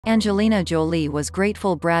Angelina Jolie was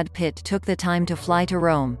grateful Brad Pitt took the time to fly to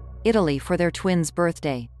Rome, Italy for their twins'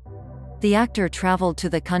 birthday. The actor traveled to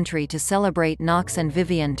the country to celebrate Knox and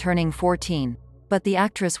Vivienne turning 14, but the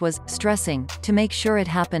actress was stressing to make sure it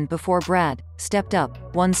happened before Brad stepped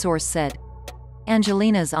up, one source said.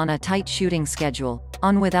 Angelina's on a tight shooting schedule,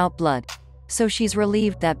 on Without Blood, so she's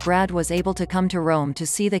relieved that Brad was able to come to Rome to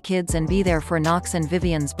see the kids and be there for Knox and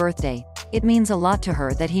Vivienne's birthday. It means a lot to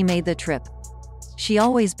her that he made the trip. She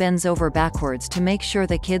always bends over backwards to make sure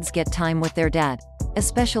the kids get time with their dad,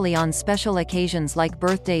 especially on special occasions like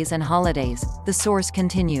birthdays and holidays, the source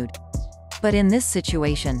continued. But in this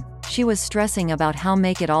situation, she was stressing about how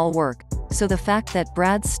make it all work, so the fact that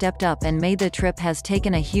Brad stepped up and made the trip has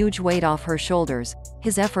taken a huge weight off her shoulders.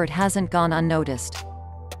 His effort hasn't gone unnoticed.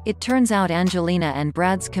 It turns out Angelina and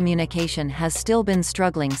Brad's communication has still been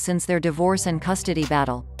struggling since their divorce and custody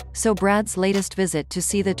battle, so Brad's latest visit to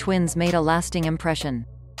see the twins made a lasting impression.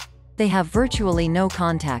 They have virtually no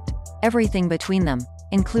contact. Everything between them,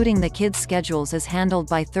 including the kids' schedules, is handled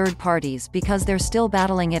by third parties because they're still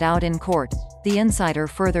battling it out in court, the insider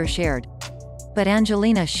further shared. But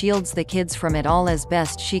Angelina shields the kids from it all as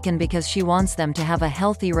best she can because she wants them to have a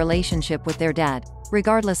healthy relationship with their dad,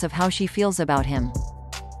 regardless of how she feels about him.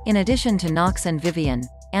 In addition to Knox and Vivienne,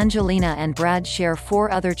 Angelina and Brad share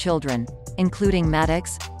 4 other children, including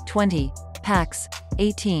Maddox, 20, Pax,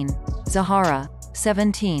 18, Zahara,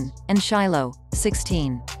 17, and Shiloh,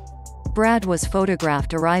 16. Brad was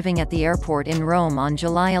photographed arriving at the airport in Rome on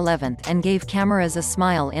July 11 and gave cameras a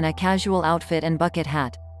smile in a casual outfit and bucket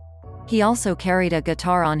hat. He also carried a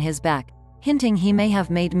guitar on his back, hinting he may have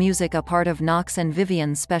made music a part of Knox and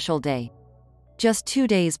Vivienne's special day. Just 2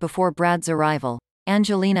 days before Brad's arrival,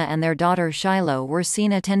 Angelina and their daughter Shiloh were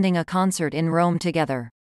seen attending a concert in Rome together.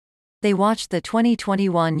 They watched the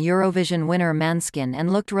 2021 Eurovision winner Måneskin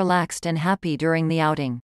and looked relaxed and happy during the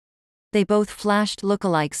outing. They both flashed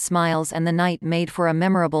lookalike smiles and the night made for a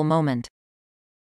memorable moment.